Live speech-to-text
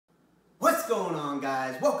going on,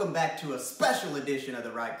 guys? Welcome back to a special edition of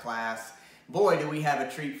the Wright class. Boy, do we have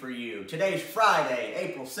a treat for you. Today's Friday,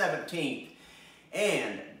 April 17th,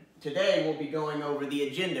 and today we'll be going over the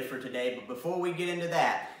agenda for today, but before we get into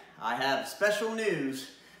that, I have special news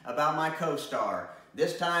about my co-star.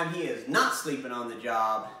 This time he is not sleeping on the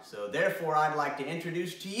job, so therefore I'd like to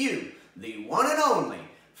introduce to you the one and only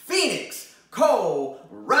Phoenix Cole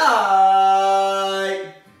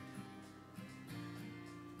Wright.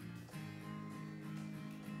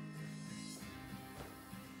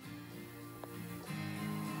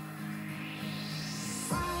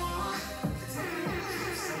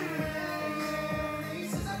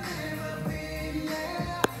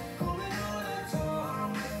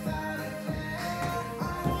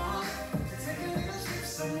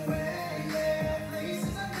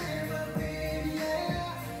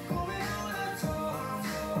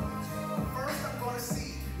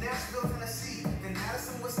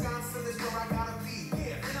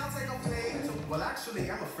 Well, actually,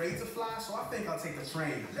 I'm afraid to fly, so I think I'll take the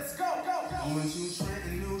train. Let's go, go, go! Going to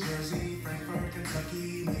Trenton, New Jersey, Frankfort,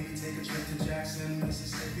 Kentucky, maybe take a trip to Jackson,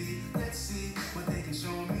 Mississippi. Let's see what they can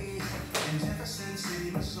show me. In Jefferson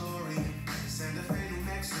City, Missouri, Santa Fe, New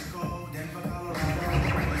Mexico, Denver, Colorado,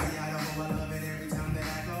 Boise, Idaho, I love it every time that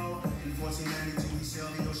I go. In 1492, we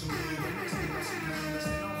sailed the ocean blue, and next thing I see Columbus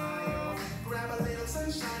in Ohio. Grab a little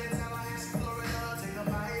sunshine in Tallahassee, Florida, take a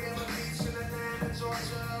bite of a beach in Atlanta,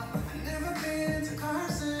 Georgia.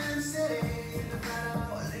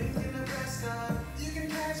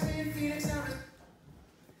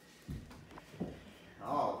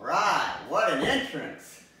 All right, what an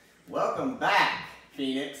entrance. Welcome back,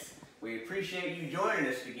 Phoenix. We appreciate you joining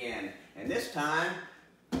us again. And this time,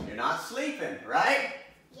 you're not sleeping, right?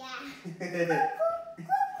 Yeah.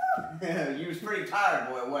 You was pretty tired,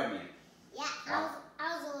 boy, wasn't you? Yeah,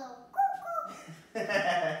 I was a little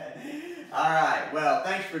All right, well,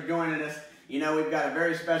 thanks for joining us. You know, we've got a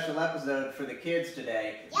very special episode for the kids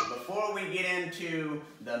today. Yep. But before we get into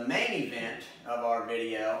the main event of our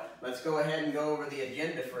video, let's go ahead and go over the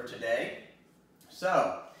agenda for today.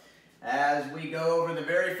 So, as we go over the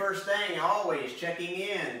very first thing, always checking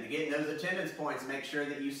in, getting those attendance points. Make sure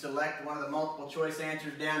that you select one of the multiple choice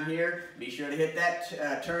answers down here. Be sure to hit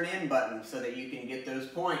that turn in button so that you can get those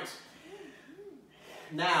points.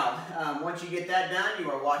 Now, once you get that done,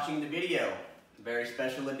 you are watching the video. Very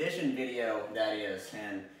special edition video, that is,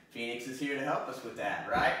 and Phoenix is here to help us with that,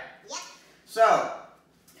 right? Yep. So,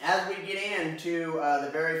 as we get into the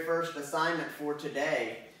very first assignment for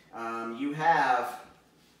today, you have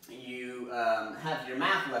your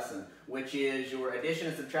math lesson, which is your addition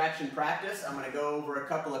and subtraction practice. I'm going to go over a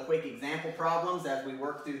couple of quick example problems as we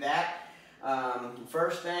work through that.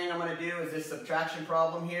 First thing I'm going to do is this subtraction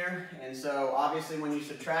problem here, and so obviously when you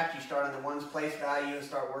subtract, you start on the ones place value and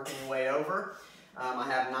start working your way over. I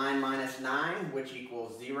have 9 minus 9, which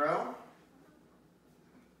equals 0.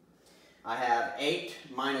 I have 8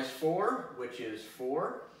 minus 4, which is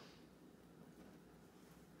 4.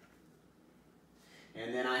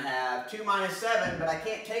 And then I have 2 minus 7, but I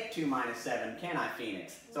can't take 2 minus 7, can I,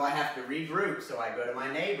 Phoenix? So I have to regroup. So I go to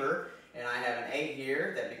my neighbor, and I have an 8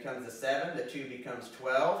 here. That becomes a 7. The 2 becomes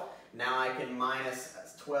 12. Now I can minus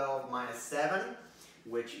 12 minus 7,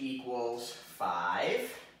 which equals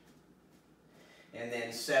 5. And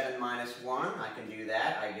then 7 minus 1, I can do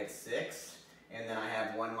that. I get 6. And then I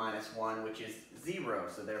have 1 minus 1, which is 0.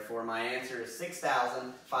 So therefore my answer is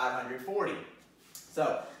 6,540.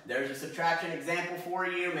 So there's a subtraction example for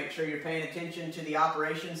you. Make sure you're paying attention to the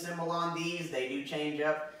operation symbol on these. They do change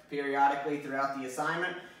up periodically throughout the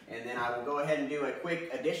assignment. And then I will go ahead and do a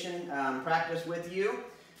quick addition practice with you.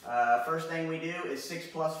 First thing we do is 6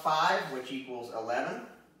 plus 5, which equals 11.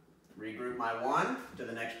 Regroup my 1 to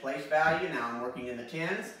the next place value. Now I'm working in the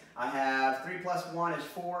tens. I have 3 plus 1 is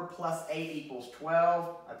 4 plus 8 equals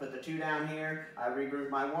 12. I put the 2 down here. I regroup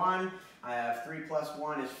my 1. I have 3 plus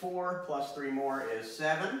 1 is 4 plus 3 more is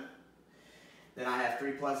 7. Then I have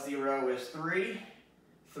 3 plus 0 is 3.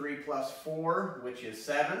 3 plus 4, which is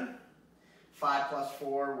 7. 5 plus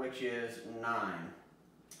 4, which is 9.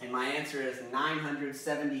 And my answer is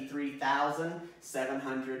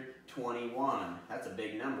 973,721. That's a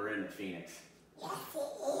big number, isn't it, Phoenix? Yes, it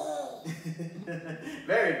is.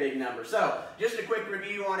 Very big number. So, just a quick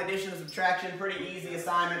review on addition and subtraction. Pretty easy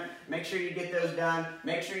assignment. Make sure you get those done.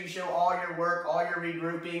 Make sure you show all your work, all your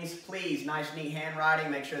regroupings. Please, nice, neat handwriting.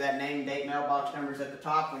 Make sure that name, date, mailbox number is at the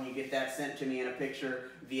top when you get that sent to me in a picture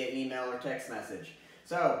via email or text message.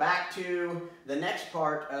 So back to the next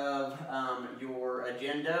part of your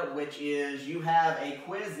agenda, which is you have a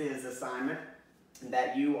quizzes assignment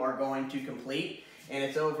that you are going to complete. and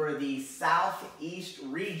it's over the southeast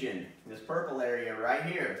region, this purple area right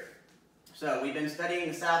here. So we've been studying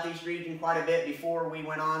the southeast region quite a bit before we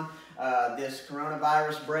went on this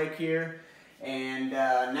coronavirus break here. And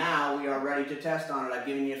now we are ready to test on it. I've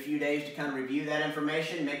given you a few days to kind of review that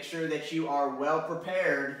information. Make sure that you are well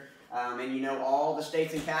prepared. And you know all the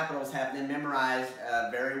states and capitals have them memorized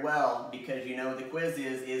very well, because you know the quiz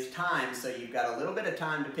is timed, so you've got a little bit of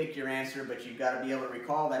time to pick your answer, but you've got to be able to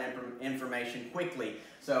recall that information quickly.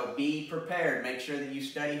 So be prepared. Make sure that you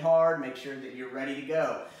study hard. Make sure that you're ready to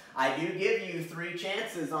go. I do give you 3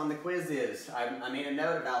 chances on the quizzes. I made a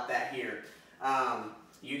note about that here.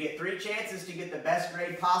 You get 3 chances to get the best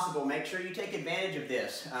grade possible. Make sure you take advantage of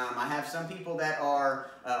this. I have some people that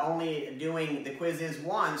are only doing the quizzes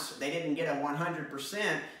once. They didn't get a 100%,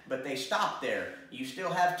 but they stopped there. You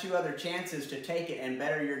still have 2 other chances to take it and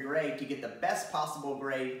better your grade to get the best possible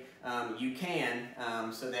grade you can,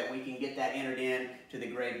 so that we can get that entered in to the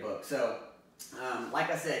grade book. So,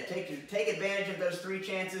 like I said, take advantage of those 3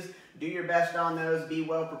 chances. Do your best on those. Be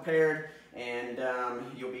well prepared, and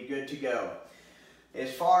you'll be good to go.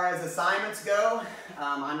 As far as assignments go,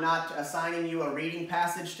 I'm not assigning you a reading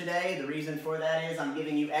passage today. The reason for that is I'm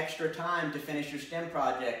giving you extra time to finish your STEM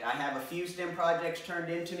project. I have a few STEM projects turned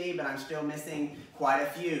into me, but I'm still missing quite a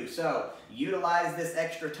few. So utilize this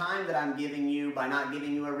extra time that I'm giving you by not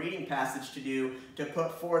giving you a reading passage to do to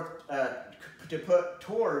put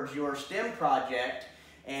towards your STEM project,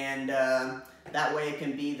 and that way it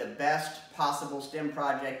can be the best possible STEM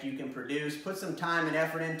project you can produce. Put some time and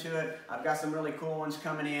effort into it. I've got some really cool ones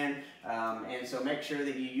coming in, and so make sure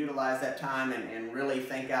that you utilize that time and really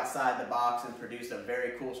think outside the box and produce a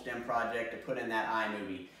very cool STEM project to put in that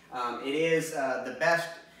iMovie. It is the best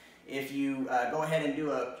if you go ahead and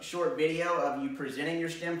do a short video of you presenting your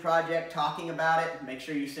STEM project, talking about it. Make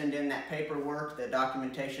sure you send in that paperwork, the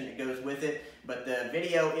documentation that goes with it. But the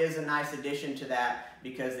video is a nice addition to that,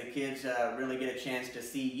 because the kids really get a chance to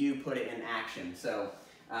see you put it in action. So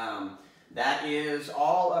that is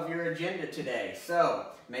all of your agenda today. So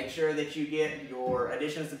make sure that you get your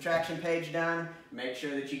addition and subtraction page done. Make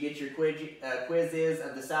sure that you get your quizzes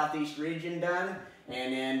of the southeast region done.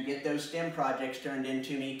 And then get those STEM projects turned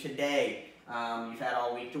into me today. You've had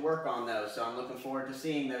all week to work on those, so I'm looking forward to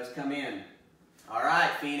seeing those come in. All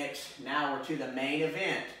right, Phoenix, now we're to the main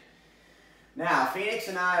event. Now, Phoenix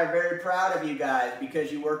and I are very proud of you guys,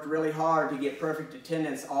 because you worked really hard to get perfect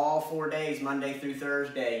attendance all 4 days, Monday through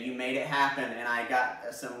Thursday. You made it happen, and I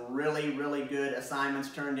got some really, really good assignments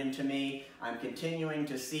turned into me. I'm continuing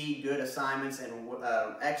to see good assignments and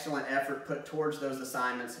excellent effort put towards those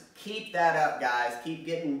assignments. Keep that up, guys. Keep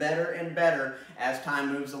getting better and better as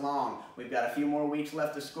time moves along. We've got a few more weeks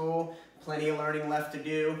left of school, plenty of learning left to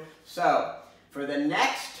do. So, for the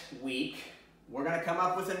next week, we're going to come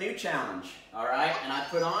up with a new challenge, all right? And I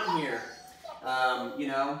put on here, you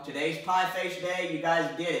know, today's Pie Face Day. You guys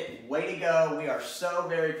did it. Way to go. We are so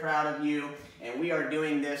very proud of you, and we are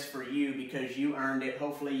doing this for you because you earned it.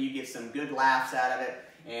 Hopefully you get some good laughs out of it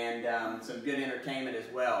and some good entertainment as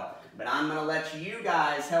well. But I'm going to let you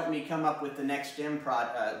guys help me come up with the next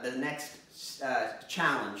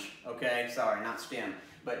challenge, okay? Sorry, not STEM,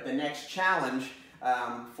 but the next challenge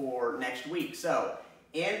for next week. So,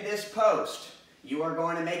 in this post, you are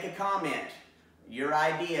going to make a comment, your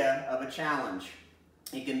idea of a challenge.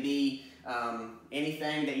 It can be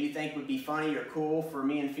anything that you think would be funny or cool for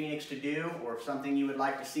me and Phoenix to do, or something you would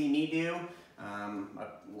like to see me do.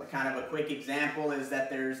 Kind of a quick example is that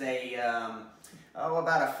there's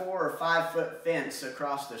about a 4 or 5 foot fence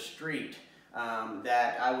across the street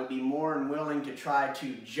that I would be more than willing to try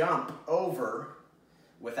to jump over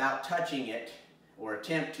without touching it, or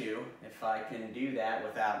attempt to, if I can do that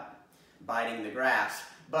without biting the grass.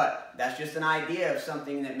 But that's just an idea of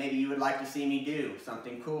something that maybe you would like to see me do,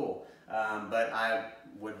 something cool. But I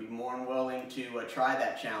would be more than willing to try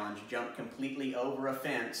that challenge, jump completely over a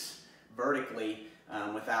fence vertically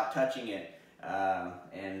without touching it.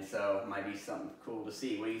 And so it might be something cool to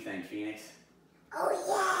see. What do you think, Phoenix? Oh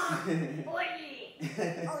yeah! Oh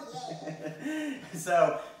yeah! Oh yeah!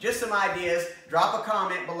 So, just some ideas. Drop a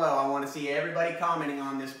comment below. I want to see everybody commenting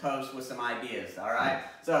on this post with some ideas, all right?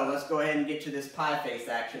 So, let's go ahead and get to this pie face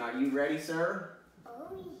action. Are you ready, sir? Oh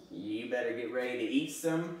yeah! You better get ready to eat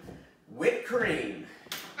some whipped cream.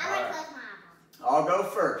 I'm gonna close my eyes. I'll go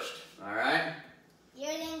first, all right?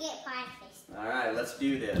 You're gonna get pie face. All right, let's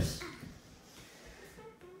do this.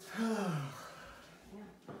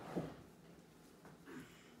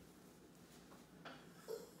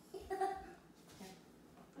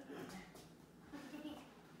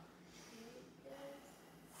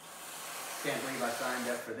 Can't believe I signed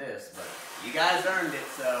up for this, but you guys earned it,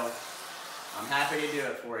 so I'm happy to do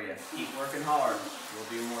it for you. Keep working hard. We'll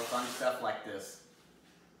do more fun stuff like this.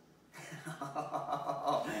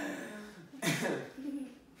 Are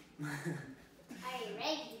you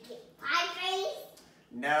ready to get pie face?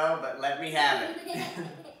 No, but let me have it.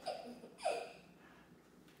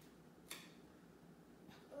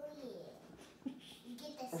 Oh yeah. You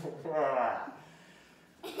get this.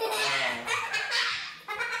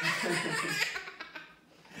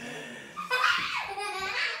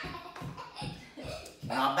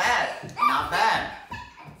 Not bad. Not bad.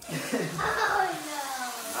 Oh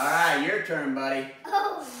no. All right, your turn, buddy.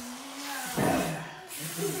 Oh no.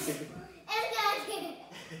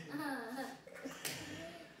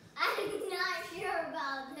 I'm not sure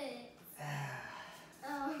about this.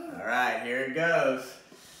 All right, here it goes.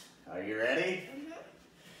 Are you ready?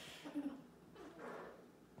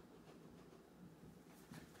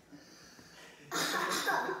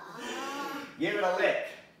 Give it a lick.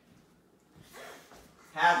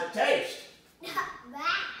 How's it taste? Not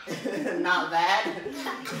bad. Not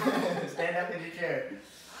bad? Stand up in your chair.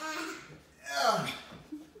 Ugh.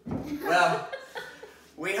 Well,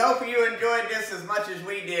 we hope you enjoyed this as much as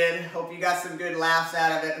we did. Hope you got some good laughs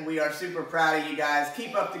out of it. We are super proud of you guys.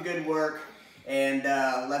 Keep up the good work, and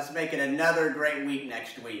let's make it another great week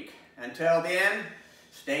next week. Until then,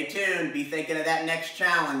 stay tuned. Be thinking of that next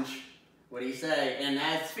challenge. What do you say? And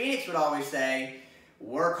as Phoenix would always say,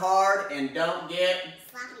 work hard and don't get...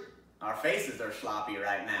 Sloppy. Our faces are sloppy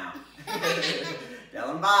right now. Tell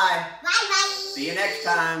them bye. Bye bye. See you next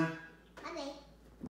time.